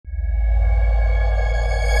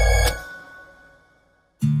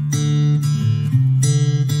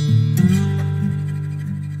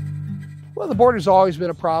border's always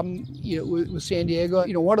been a problem, with San Diego.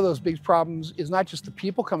 One of those big problems is not just the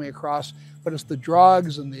people coming across, but it's the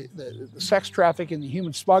drugs and the sex trafficking and the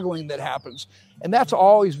human smuggling that happens. And that's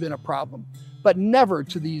always been a problem, but never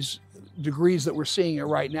to these degrees that we're seeing it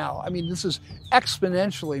right now. I mean, this is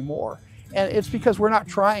exponentially more. And it's because we're not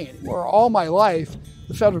trying anymore. All my life,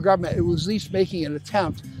 the federal government, it was at least making an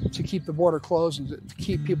attempt to keep the border closed and to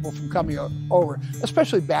keep people from coming over,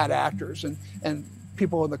 especially bad actors and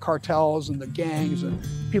people in the cartels and the gangs and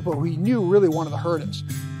people who he knew really wanted to hurt us.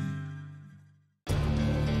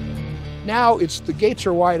 Now the gates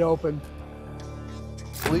are wide open.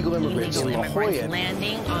 Illegal immigrants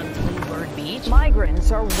landing on Bluebird Beach.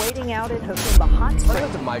 Migrants are waiting out at the hot spring.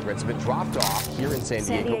 Hundreds of migrants have been dropped off here in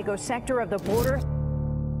San Diego sector of the border.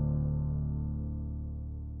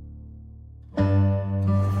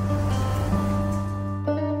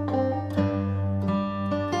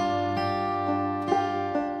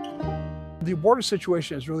 The border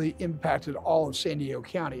situation has really impacted all of San Diego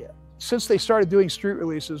County. Since they started doing street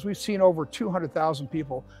releases, we've seen over 200,000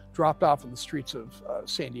 people dropped off in the streets of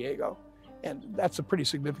San Diego. And that's a pretty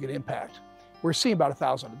significant impact. We're seeing about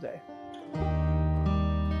 1,000 a day.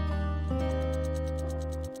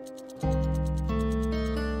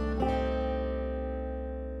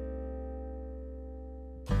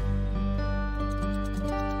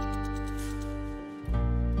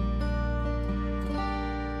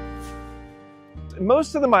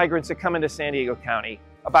 Most of the migrants that come into San Diego County,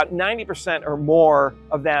 about 90% or more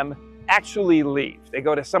of them actually leave. They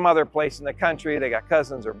go to some other place in the country. They got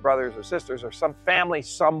cousins or brothers or sisters or some family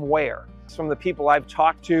somewhere. From the people I've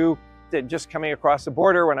talked to that just coming across the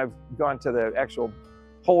border, when I've gone to the actual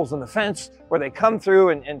holes in the fence where they come through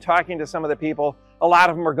and talking to some of the people, a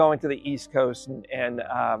lot of them are going to the East Coast and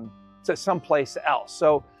to someplace else.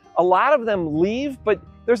 So a lot of them leave, but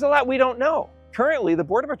there's a lot we don't know. Currently, the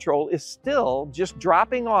Border Patrol is still just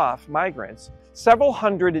dropping off migrants, several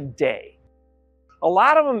hundred a day. A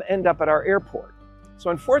lot of them end up at our airport.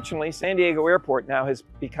 So unfortunately, San Diego Airport now has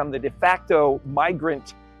become the de facto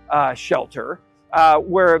migrant shelter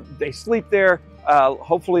where they sleep there.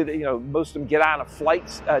 Hopefully, most of them get on a flight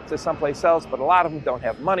to someplace else, but a lot of them don't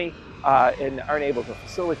have money and aren't able to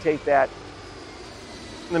facilitate that.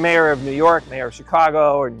 The mayor of New York, mayor of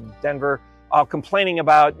Chicago, and Denver, all complaining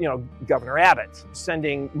about, Governor Abbott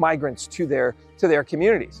sending migrants to their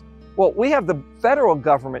communities. Well, we have the federal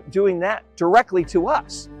government doing that directly to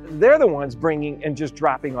us. They're the ones bringing and just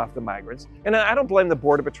dropping off the migrants. And I don't blame the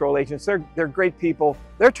Border Patrol agents. They're great people.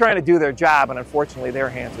 They're trying to do their job, and unfortunately, their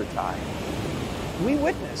hands are tied. We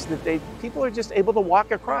witnessed that people are just able to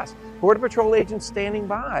walk across. Border Patrol agents standing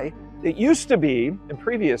by. It used to be, in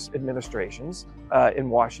previous administrations in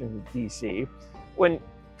Washington, D.C., when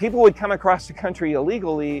people would come across the country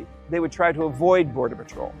illegally, they would try to avoid Border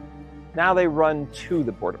Patrol. Now they run to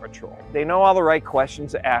the Border Patrol. They know all the right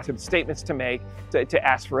questions to ask, statements to make, to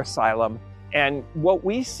ask for asylum. And what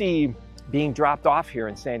we see being dropped off here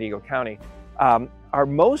in San Diego County are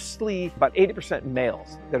mostly about 80%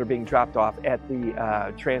 males that are being dropped off at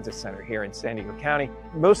the transit center here in San Diego County.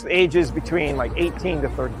 Most ages between like 18 to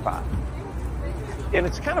 35. And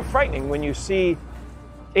it's kind of frightening when you see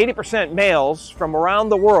 80% males from around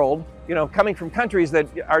the world, coming from countries that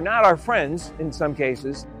are not our friends in some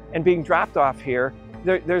cases, and being dropped off here.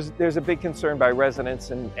 There's a big concern by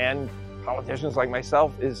residents and politicians like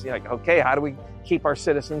myself is okay, how do we keep our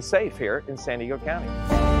citizens safe here in San Diego County?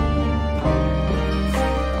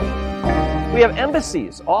 We have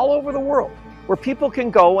embassies all over the world where people can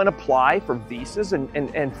go and apply for visas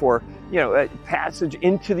and for passage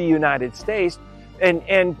into the United States.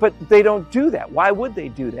 But they don't do that. Why would they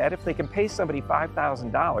do that if they can pay somebody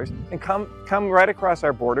 $5,000 and come right across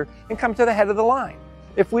our border and come to the head of the line?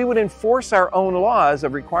 If we would enforce our own laws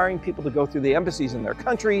of requiring people to go through the embassies in their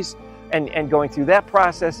countries and going through that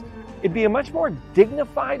process, it'd be a much more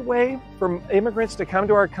dignified way for immigrants to come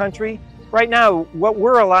to our country. Right now, what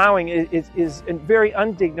we're allowing is a very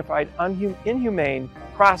undignified, inhumane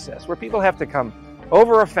process where people have to come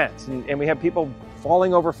over a fence, and we have people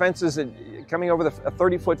falling over fences and coming over a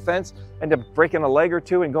 30-foot fence and breaking a leg or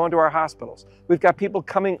two and going to our hospitals. We've got people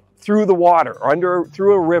coming through the water or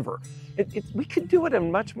through a river. We could do it in a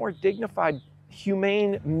much more dignified,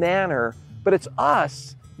 humane manner, but it's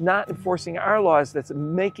us not enforcing our laws that's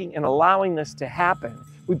making and allowing this to happen.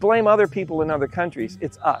 We blame other people in other countries.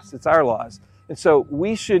 It's us, it's our laws. And so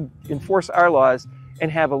we should enforce our laws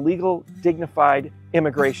and have a legal, dignified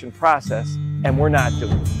immigration process, and we're not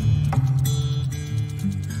doing it.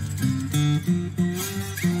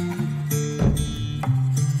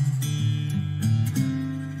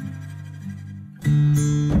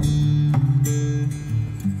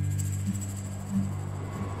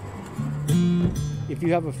 If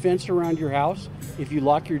you have a fence around your house, if you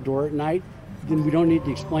lock your door at night, then we don't need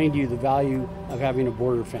to explain to you the value of having a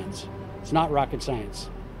border fence. It's not rocket science.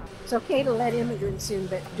 It's okay to let immigrants in,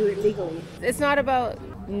 but do it legally. It's not about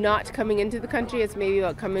not coming into the country, it's maybe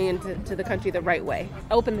about coming into the country the right way.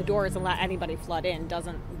 Open the doors and let anybody flood in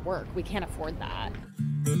doesn't work. We can't afford that.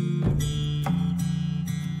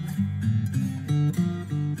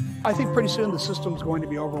 I think pretty soon the system's going to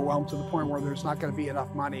be overwhelmed to the point where there's not going to be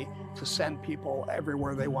enough money to send people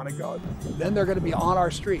everywhere they want to go. Then they're going to be on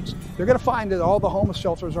our streets. They're going to find that all the homeless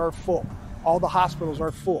shelters are full, all the hospitals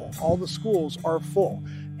are full, all the schools are full.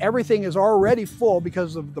 Everything is already full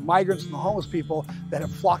because of the migrants and the homeless people that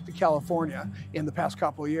have flocked to California in the past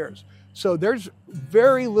couple of years. So there's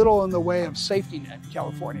very little in the way of safety net in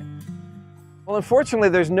California. Well, unfortunately,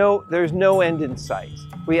 there's no end in sight.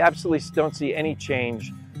 We absolutely don't see any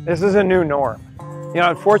change. This is a new norm. You know,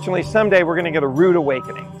 unfortunately, someday we're going to get a rude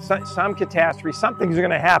awakening. Some catastrophe, something's going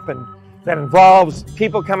to happen that involves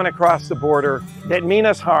people coming across the border that mean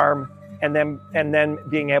us harm, and then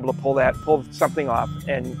being able to pull something off,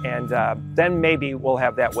 and then maybe we'll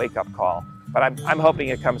have that wake-up call. But I'm hoping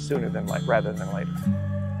it comes sooner rather than later.